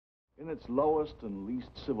In its lowest and least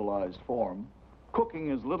civilized form, cooking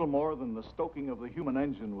is little more than the stoking of the human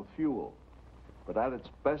engine with fuel. But at its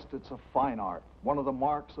best, it's a fine art, one of the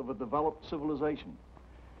marks of a developed civilization.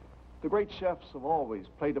 The great chefs have always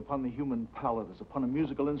played upon the human palate as upon a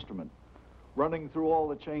musical instrument, running through all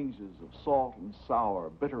the changes of salt and sour,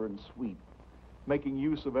 bitter and sweet, making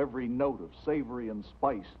use of every note of savory and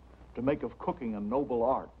spice to make of cooking a noble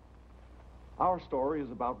art. Our story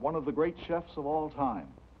is about one of the great chefs of all time,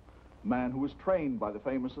 a man who was trained by the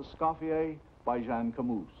famous Escoffier by Jean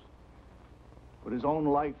Camus. But his own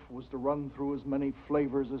life was to run through as many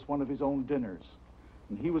flavors as one of his own dinners,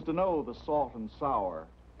 and he was to know the salt and sour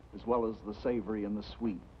as well as the savory and the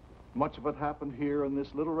sweet. Much of it happened here in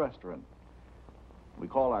this little restaurant. We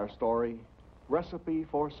call our story Recipe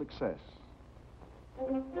for Success.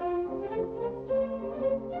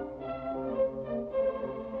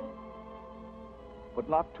 But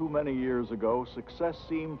not too many years ago, success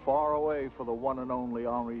seemed far away for the one and only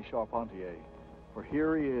Henri Charpentier. For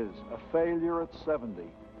here he is, a failure at 70,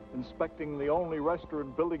 inspecting the only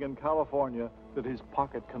restaurant building in California that his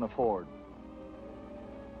pocket can afford.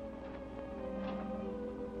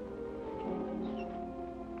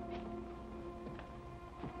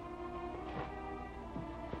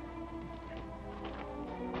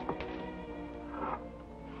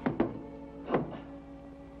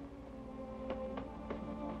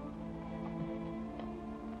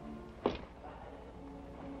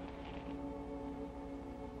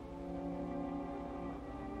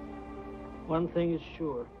 One thing is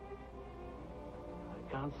sure.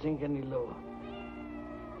 I can't sink any lower.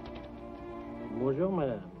 Bonjour,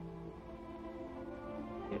 madame.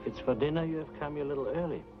 If it's for dinner, you have come a little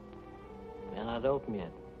early. They're not open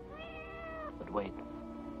yet. But wait.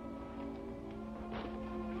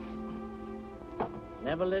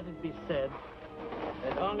 Never let it be said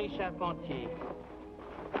that Henri Charpentier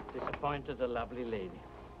disappointed a lovely lady.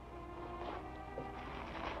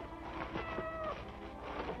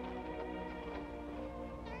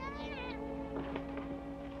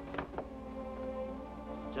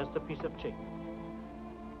 Just a piece of chicken.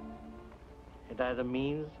 It either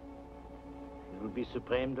means it would be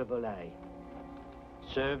suprême de volaille,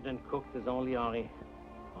 served and cooked as only Henri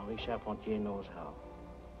Charpentier knows how.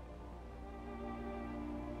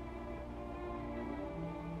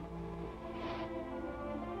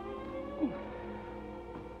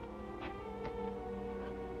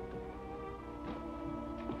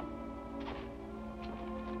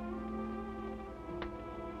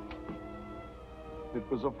 It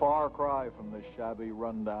was a far cry from the shabby,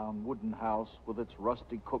 run-down wooden house with its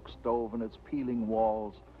rusty cook stove and its peeling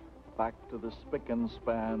walls back to the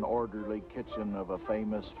spick-and-span orderly kitchen of a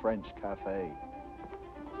famous French cafe.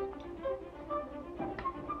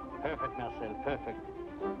 Perfect, Marcel, perfect.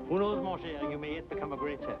 Who knows, mon cher, you may yet become a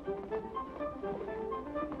great chef.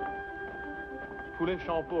 Poulet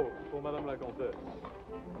champeau pour Madame la Comtesse.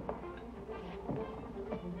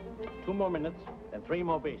 2 more minutes and 3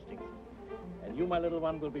 more bastings. And you, my little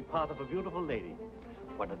one, will be part of a beautiful lady.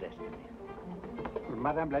 What a destiny.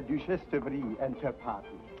 Madame la Duchesse de Brie, enter party.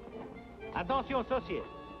 Attention, saucier.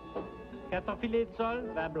 4 filets de sole,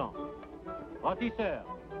 vin blanc. Rôtisseur,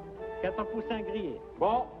 4 poussins grillés.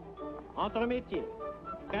 Bon. Entremétier,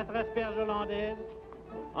 4 asperges hollandaises.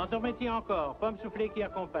 Entremétier encore, pommes soufflées qui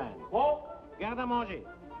accompagnent. Bon. Garde à manger.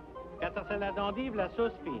 4 salades d'endives, la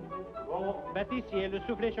sauce fine. Bon. Pâtissier, le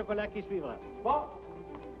soufflé chocolat qui suivra. Bon.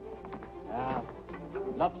 Ah,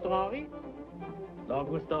 lobster Henri,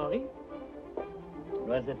 langouste Henri,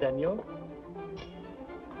 noisette agneau,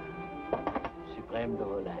 suprême de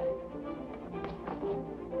volaille.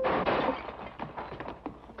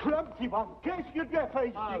 Club Divan, qu'est-ce que tu as fait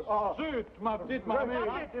ici? Ah, zut, ma petite mamie.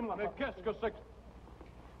 Mais qu'est-ce que c'est que...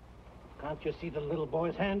 Can't you see the little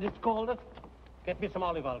boy's hand is scalded? Get me some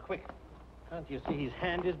olive oil, quick. Can't you see his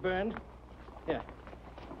hand is burned? Here.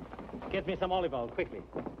 Get me some olive oil, quickly.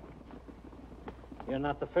 You're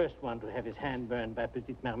not the first one to have his hand burned by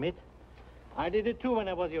Petite Marmite. I did it too when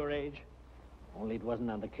I was your age. Only it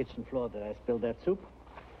wasn't on the kitchen floor that I spilled that soup.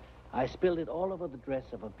 I spilled it all over the dress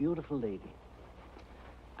of a beautiful lady.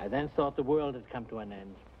 I then thought the world had come to an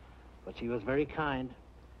end. But she was very kind,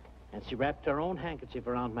 and she wrapped her own handkerchief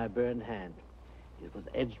around my burned hand. It was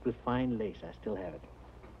edged with fine lace. I still have it.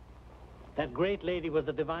 That great lady was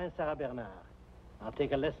the divine Sarah Bernard. I'll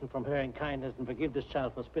take a lesson from her in kindness and forgive this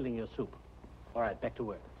child for spilling your soup. All right, back to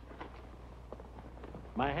work.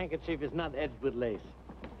 My handkerchief is not edged with lace,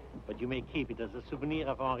 but you may keep it as a souvenir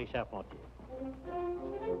of Henri Charpentier.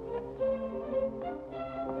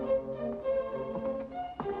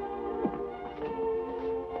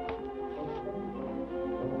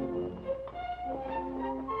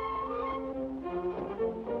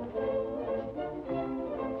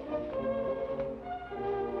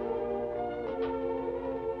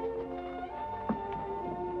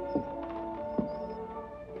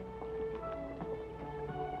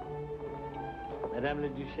 Madame la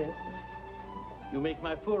Duchesse, you make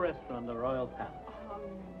my poor restaurant a royal palace.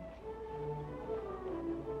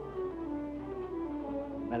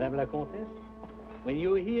 Madame la Comtesse, when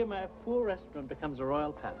you hear my poor restaurant becomes a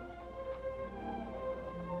royal palace.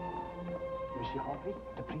 Monsieur Henri,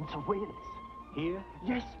 the Prince of Wales. Here,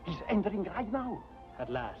 Yes, he's entering right now. at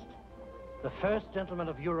last, the first gentleman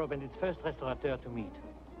of Europe and its first restaurateur to meet.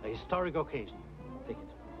 A historic occasion. Take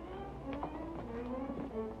it.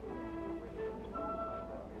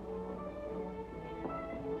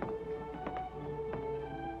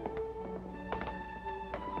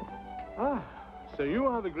 Ah, so you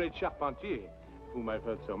are the great Charpentier, whom I've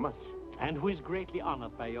heard so much. And who is greatly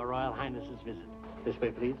honored by your Royal Highness's visit. This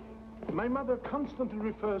way, please. My mother constantly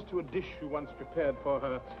refers to a dish you once prepared for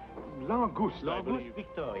her. Langouste, I Langouste believe.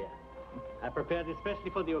 Victoria. I prepared it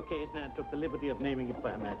especially for the occasion and took the liberty of naming it for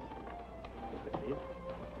Her Majesty. This way, please.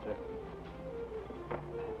 Sir.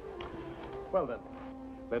 Well then,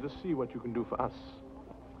 let us see what you can do for us.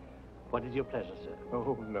 What is your pleasure, sir?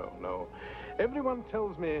 Oh, no, no. Everyone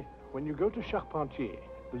tells me when you go to Charpentier,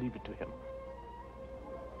 leave it to him.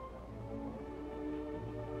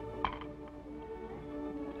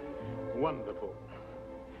 Wonderful.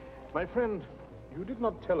 My friend, you did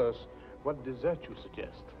not tell us what dessert you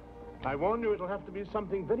suggest. I warn you, it'll have to be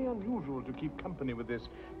something very unusual to keep company with this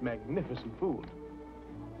magnificent food.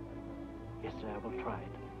 Yes, sir, I will try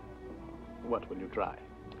it. What will you try?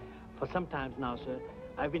 For some time now, sir,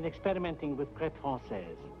 I've been experimenting with crêpes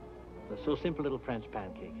françaises. The so simple little French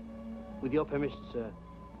pancake. With your permission, sir,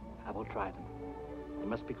 I will try them. They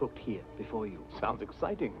must be cooked here, before you. Sounds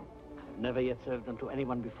exciting. I've never yet served them to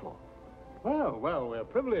anyone before. Well, well, we're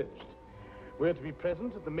privileged. We're to be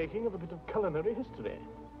present at the making of a bit of culinary history.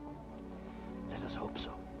 Let us hope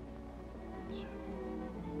so. Sir.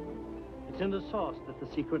 It's in the sauce that the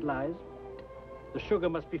secret lies. The sugar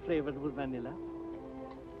must be flavored with vanilla.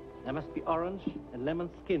 There must be orange and lemon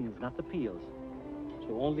skins, not the peels.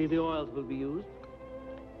 So only the oils will be used.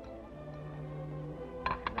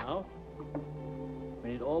 Now,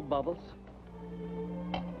 when it all bubbles.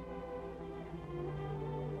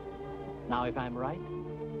 Now, if I'm right.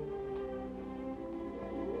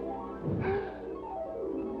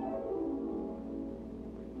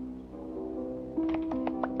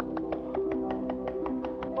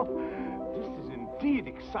 Oh, this is indeed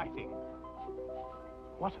exciting.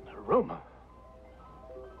 What an aroma.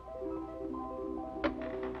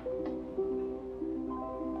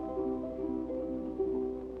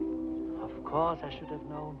 Of course, I should have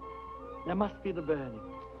known. There must be the burning.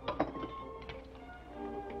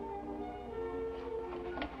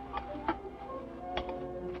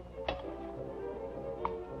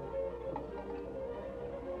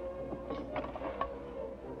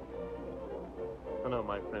 Oh, no,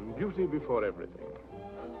 my friend, beauty before everything.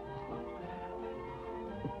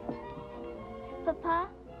 Papa?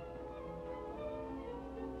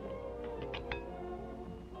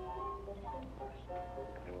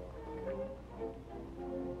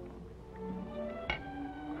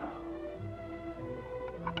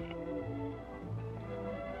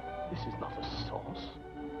 This is not a sauce.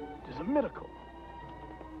 It is a miracle.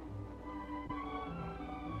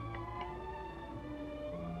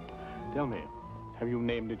 Tell me, have you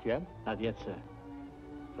named it yet? Not yet, sir.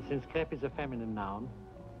 But since crêpe is a feminine noun,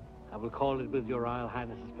 I will call it, with your Royal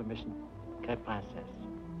Highness's permission, crêpe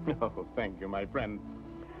princesse. Oh, thank you, my friend.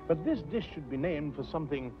 But this dish should be named for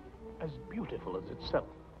something as beautiful as itself.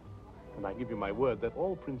 And I give you my word that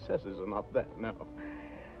all princesses are not that, no.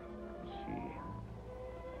 See.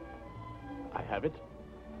 I have it.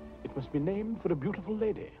 It must be named for a beautiful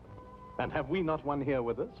lady. And have we not one here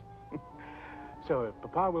with us? So if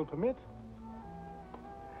Papa will permit,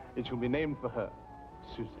 it shall be named for her,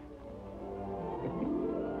 Suzette.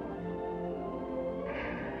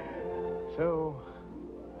 So,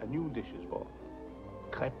 a new dish is born.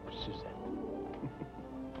 Crêpe Suzette.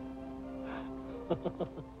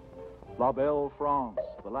 La Belle France,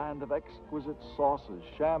 the land of exquisite sauces,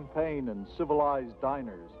 champagne, and civilized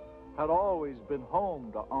diners, had always been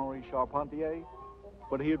home to Henri Charpentier,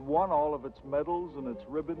 but he had won all of its medals and its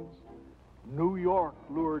ribbons. New York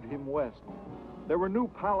lured him west. There were new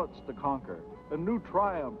palates to conquer, and new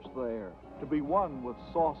triumphs there, to be won with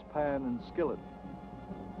saucepan and skillet.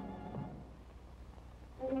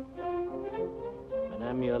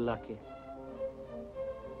 Madame, you're lucky.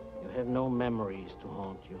 You have no memories to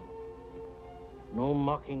haunt you. No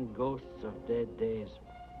mocking ghosts of dead days.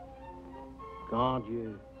 God,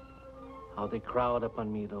 how they crowd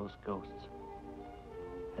upon me, those ghosts.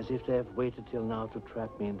 As if they have waited till now to trap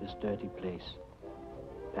me in this dirty place.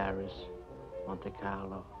 Paris, Monte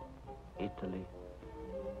Carlo, Italy,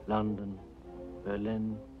 London,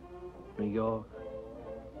 Berlin, New York,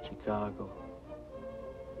 Chicago,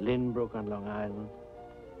 Lynbrook on Long Island.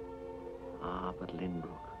 Ah, but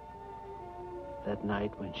Lynbrook. That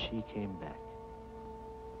night when she came back.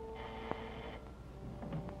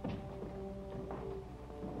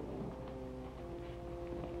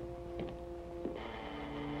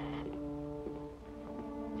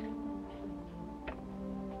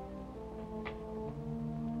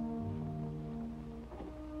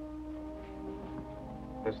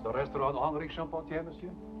 Is the restaurant Henri Charpentier, monsieur?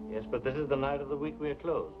 Yes, but this is the night of the week we are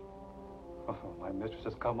closed. Oh, my mistress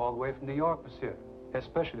has come all the way from New York, monsieur,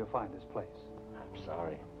 especially to find this place. I'm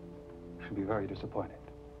sorry. She'll be very disappointed.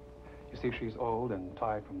 You see, she's old and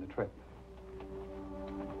tired from the trip.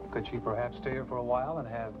 Could she perhaps stay here for a while and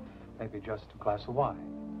have maybe just a glass of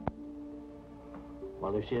wine?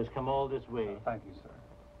 Well, if she has come all this way... Thank you, sir.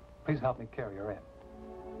 Please help me carry her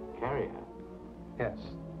in. Carry her? Yes.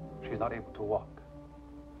 She's not able to walk.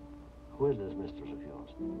 Who is this mistress of yours?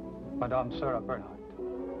 Madame Sarah Bernhardt.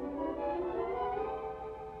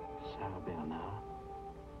 Sarah Bernhardt?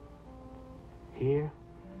 Here?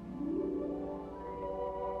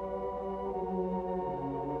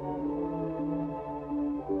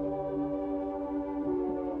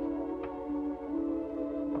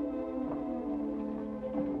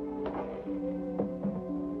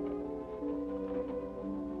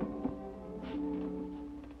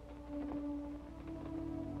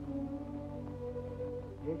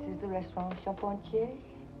 Restaurant Charpentier?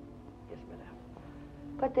 Yes, madame.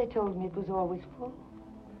 But they told me it was always full.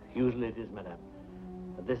 Usually it is, madame.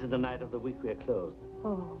 But this is the night of the week we are closed.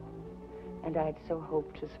 Oh, and I'd so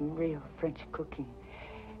hoped for some real French cooking.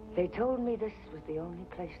 They told me this was the only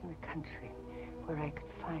place in the country where I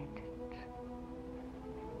could find it.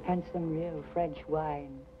 And some real French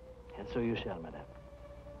wine. And so you shall, madame.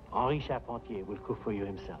 Henri Charpentier will cook for you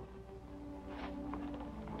himself.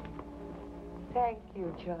 Thank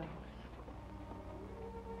you, Charles.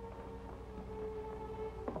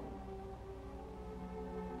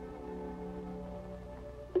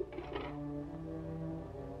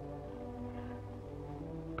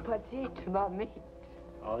 Petite marmite.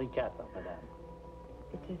 Henri IV, madame.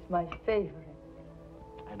 It is my favorite.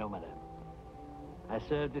 I know, madame. I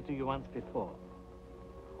served it to you once before.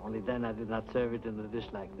 Only then I did not serve it in a dish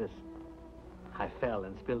like this. I fell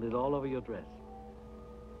and spilled it all over your dress.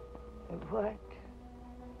 What?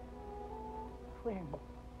 When?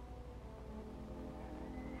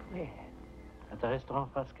 Where? At the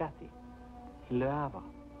restaurant Frascati, in Le Havre.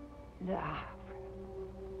 Le Havre.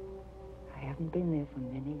 I haven't been there for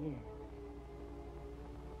many years.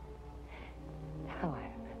 Now I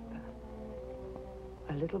remember.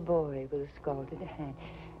 A little boy with a scalded hand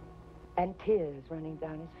and tears running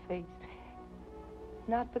down his face.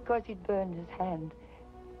 Not because he'd burned his hand,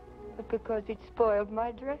 but because he'd spoiled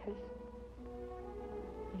my dress.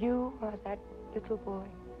 You are that little boy?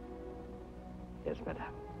 Yes,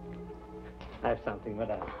 madame. I have something,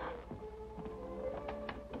 madame.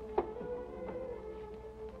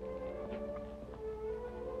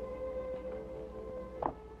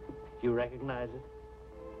 You recognize it?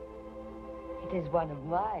 It is one of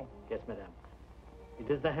mine. Yes, madame. It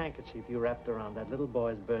is the handkerchief you wrapped around that little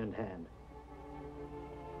boy's burned hand.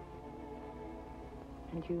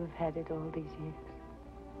 And you have had it all these years?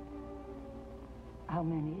 How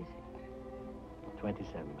many is it?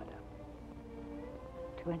 27, madame.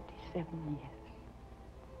 27 years.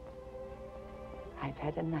 I've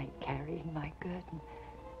had a night carrying my curtain.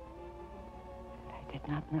 I did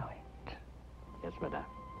not know it. Yes, madame.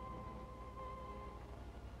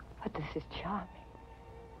 But this is charming.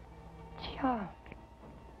 Charming.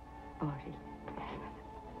 Henri,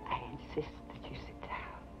 I insist that you sit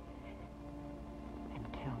down and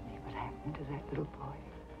tell me what happened to that little boy.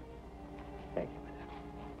 Thank you, madame.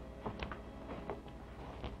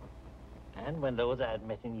 And when those I had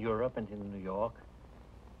met in Europe and in New York,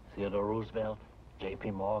 Theodore Roosevelt,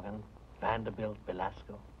 J.P. Morgan, Vanderbilt,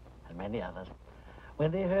 Velasco, and many others,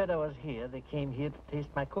 when they heard I was here, they came here to taste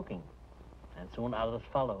my cooking. And soon others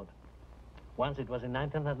followed. Once it was in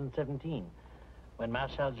 1917, when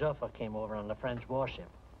Marshal Joffre came over on a French warship.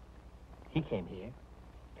 He came here.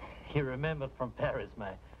 He remembered from Paris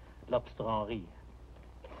my lobster Henri.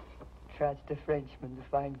 Trust a Frenchman to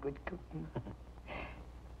find good cooking.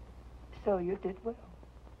 So you did well.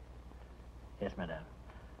 Yes, madame.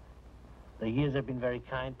 The years have been very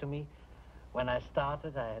kind to me. When I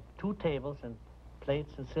started, I had 2 tables and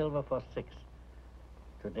plates and silver for 6.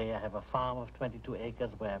 Today I have a farm of 22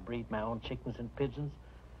 acres where I breed my own chickens and pigeons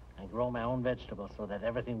and grow my own vegetables so that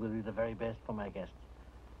everything will be the very best for my guests.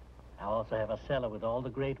 I also have a cellar with all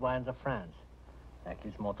the great wines of France, like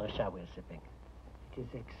this Montréchat we're sipping. is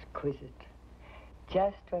exquisite.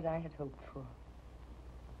 Just what I had hoped for.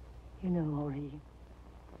 You know, Henri,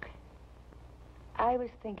 I was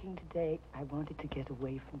thinking today I wanted to get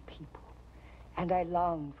away from people. And I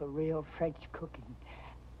longed for real French cooking.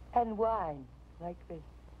 And wine, like this.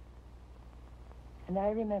 And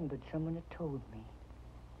I remembered someone had told me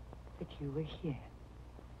that you were here.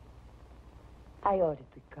 I ordered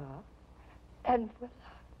the car, and voila.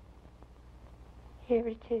 Here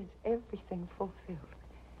it is, everything fulfilled.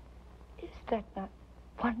 Is that not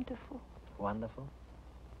wonderful? Wonderful?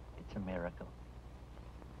 It's a miracle.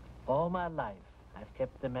 All my life, I've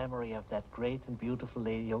kept the memory of that great and beautiful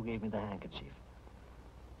lady who gave me the handkerchief.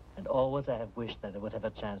 And always I have wished that I would have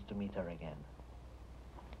a chance to meet her again.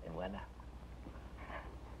 And voila.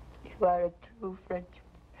 You are a true Frenchman,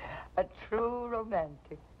 a true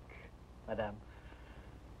romantic. Madame,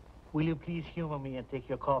 will you please humor me and take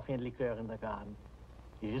your coffee and liqueur in the garden?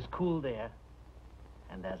 It is cool there,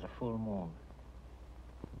 and there's a full moon.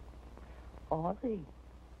 Henri,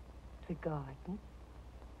 the garden,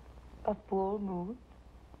 a full moon.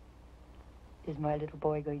 Is my little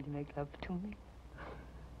boy going to make love to me?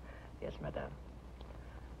 Yes, madame.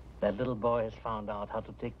 That little boy has found out how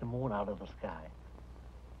to take the moon out of the sky.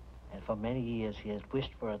 And for many years he has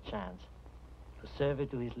wished for a chance to serve it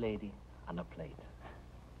to his lady on a plate.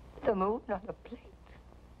 The moon on a plate?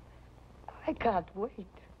 I can't wait.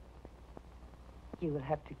 You will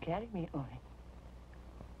have to carry me on it.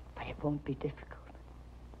 But it won't be difficult.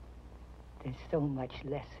 There's so much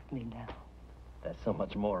less of me now. There's so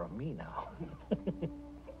much more of me now.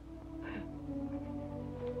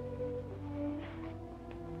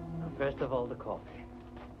 First of all, the coffee.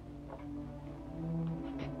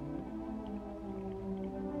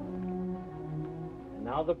 And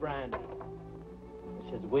now the brandy,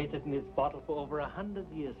 which has waited in its bottle for over 100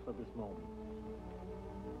 years for this moment.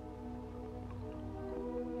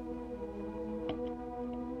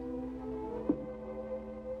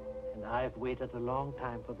 And I've waited a long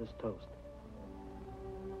time for this toast.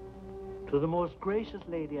 To the most gracious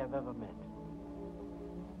lady I've ever met.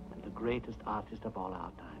 And the greatest artist of all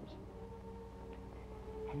our times.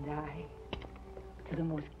 And I, to the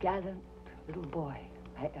most gallant little boy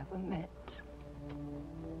I ever met.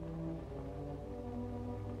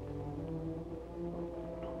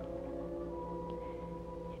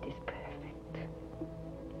 It is perfect.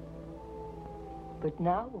 But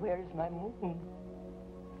now, where is my moon?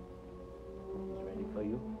 It's ready for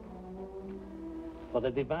you. For the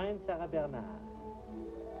divine Sarah Bernard.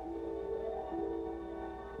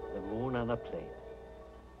 The moon on a plate.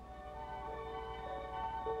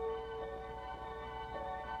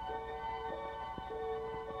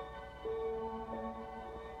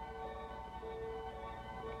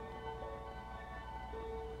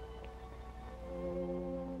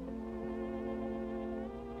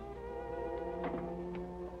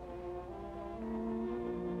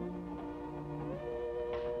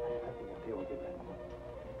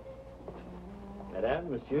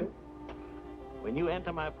 Madame, monsieur, when you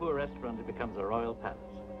enter my poor restaurant, it becomes a royal palace.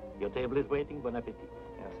 Your table is waiting. Bon appétit.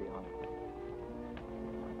 Merci, Henri.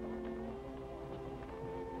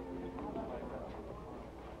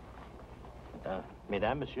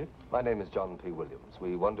 Mesdames, monsieur. My name is John P. Williams.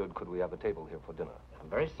 We wondered, could we have a table here for dinner? I'm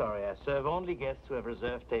very sorry. I serve only guests who have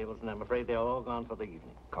reserved tables, and I'm afraid they're all gone for the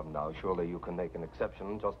evening. Come now, surely you can make an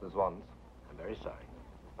exception just this once. I'm very sorry.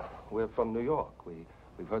 We're from New York.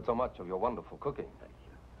 We've heard so much of your wonderful cooking. Thank you.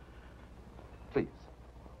 Please.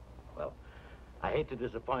 Well, I hate to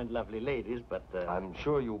disappoint lovely ladies, but... I'm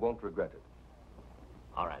sure you won't regret it.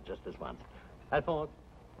 All right, just this once. Alphonse,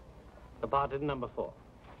 the part in number 4.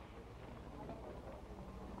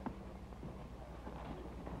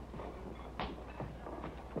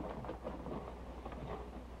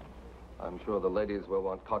 I'm sure the ladies will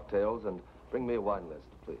want cocktails, and bring me a wine list,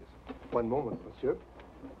 please. One moment, monsieur.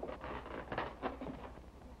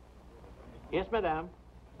 Yes, madame.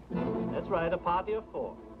 That's right, a party of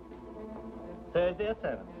 4. Thursday at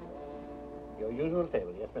 7. Your usual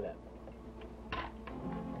table, yes, madame.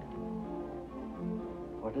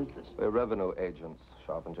 What is this? We're revenue agents,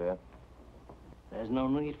 Charpentier. There's no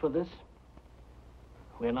need for this.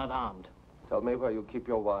 We're not armed. Tell me where you keep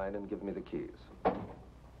your wine and give me the keys.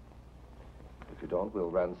 If you don't, we'll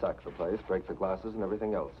ransack the place, break the glasses and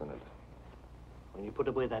everything else in it. When you put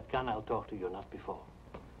away that gun, I'll talk to you, not before.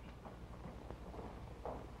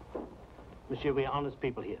 Monsieur, we are honest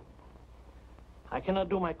people here. I cannot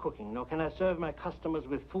do my cooking, nor can I serve my customers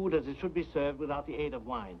with food as it should be served without the aid of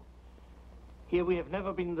wine. Here we have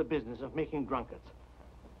never been in the business of making drunkards.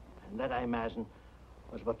 And that, I imagine,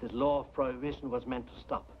 was what this law of prohibition was meant to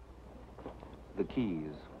stop. The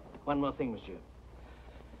keys. One more thing, monsieur.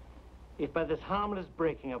 If by this harmless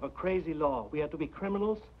breaking of a crazy law we are to be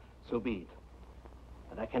criminals, so be it.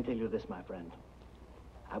 But I can tell you this, my friend.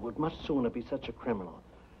 I would much sooner be such a criminal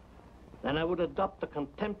than I would adopt the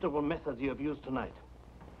contemptible methods you have used tonight.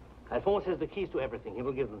 Alphonse has the keys to everything. He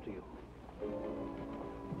will give them to you.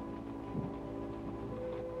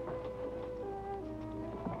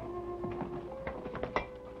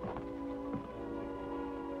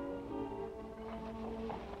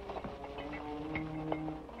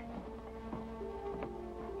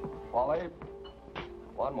 Polly,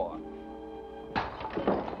 one more.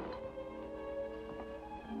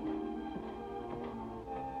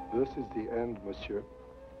 This is the end, monsieur.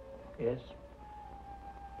 Yes.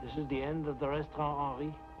 This is the end of the Restaurant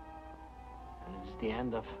Henri. And it's the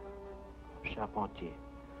end of Charpentier.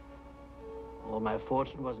 All my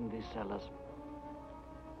fortune was in these cellars.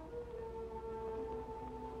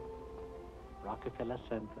 Rockefeller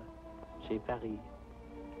Center, chez Paris.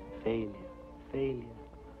 Failure, failure,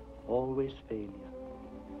 always failure.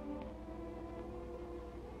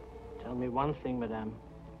 Tell me one thing, madame.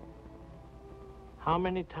 How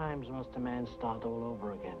many times must a man start all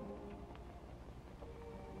over again?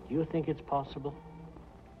 Do you think it's possible?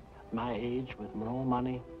 At my age, with no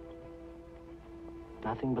money,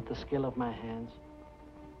 nothing but the skill of my hands.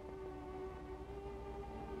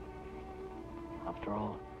 After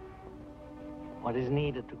all, what is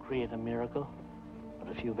needed to create a miracle?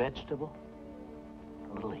 But a few vegetables,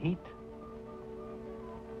 a little heat,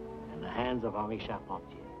 and the hands of Henri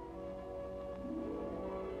Charpentier.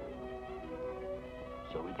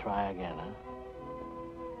 So we try again, huh?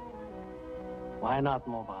 Why not,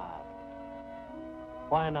 mon brave?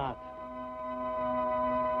 Why not?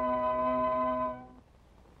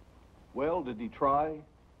 Well, did he try?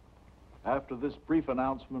 After this brief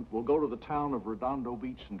announcement, we'll go to the town of Redondo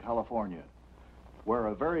Beach in California, where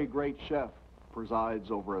a very great chef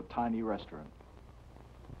presides over a tiny restaurant.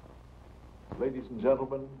 Ladies and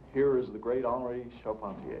gentlemen, here is the great Henri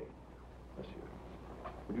Charpentier. Monsieur,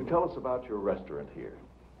 would you tell us about your restaurant here?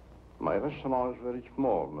 My restaurant is very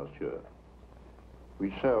small, monsieur.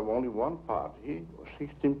 We serve only one party of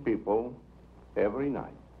 16 people every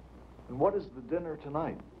night. And what is the dinner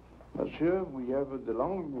tonight? Monsieur, we have the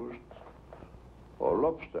langouste or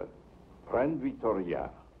lobster, Reine Victoria.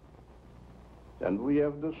 Then we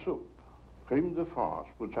have the soup, crème de France,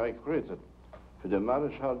 which I created for the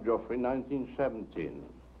Maréchal Joffre in 1917.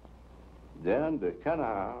 Then the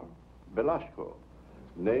canard Belasco,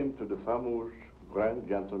 named to the famous grand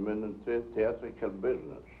gentleman in theatrical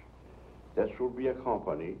business. That should be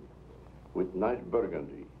accompanied with nice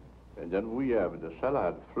burgundy. And then we have the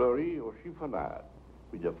salad fleurie or chiffonade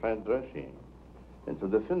with the French dressing. And to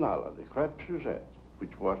the finale, the crêpe Suzette,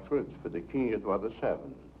 which was created for the King Edward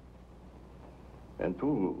VII. And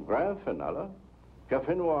to grand finale,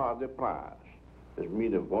 Café Noir de Prince, has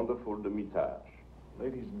made a wonderful demi-tasse.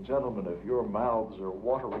 Ladies and gentlemen, if your mouths are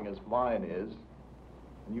watering as mine is,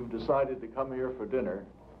 and you've decided to come here for dinner,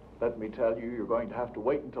 let me tell you, you're going to have to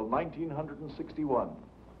wait until 1961,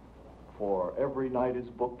 for every night is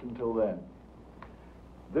booked until then.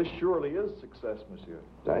 This surely is success, monsieur.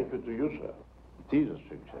 Thank you to you, sir. It is a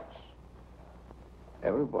success.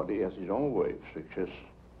 Everybody has his own way of success,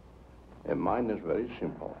 and mine is very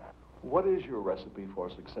simple. What is your recipe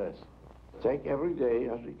for success? Take every day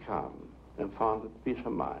as it comes and find a peace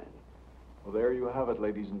of mind. Well, there you have it,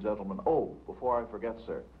 ladies and gentlemen. Oh, before I forget,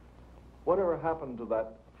 sir, whatever happened to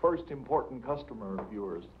that first important customer of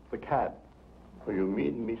yours, the cat? Oh, you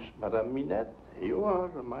mean Miss Madame Minette? You are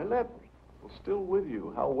on my left. Well, still with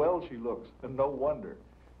you. How well she looks, and no wonder.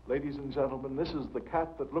 Ladies and gentlemen, this is the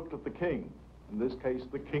cat that looked at the king, in this case,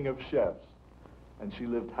 the king of chefs, and she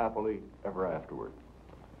lived happily ever afterward.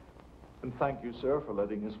 And thank you, sir, for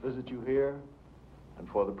letting us visit you here, and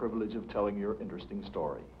for the privilege of telling your interesting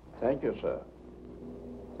story. Thank you, sir.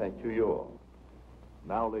 Thank you all.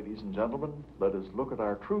 Now, ladies and gentlemen, let us look at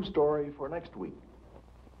our true story for next week.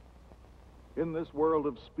 In this world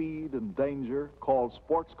of speed and danger called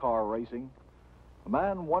sports car racing, a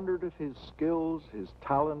man wondered if his skills, his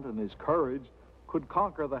talent, and his courage could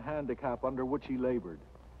conquer the handicap under which he labored.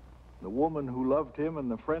 The woman who loved him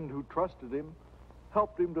and the friend who trusted him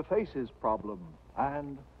helped him to face his problem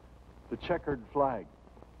and the checkered flag.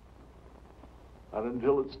 And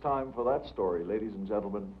until it's time for that story, ladies and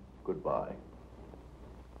gentlemen, goodbye.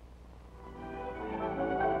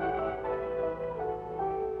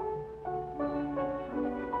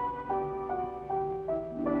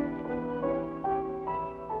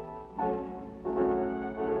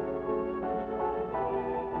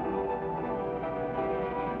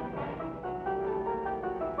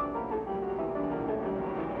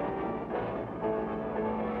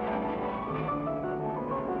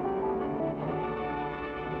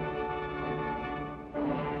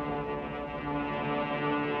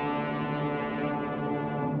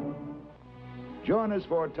 Join us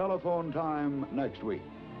for Telephone Time next week.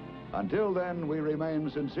 Until then, we remain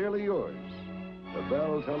sincerely yours, the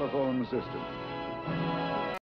Bell Telephone System.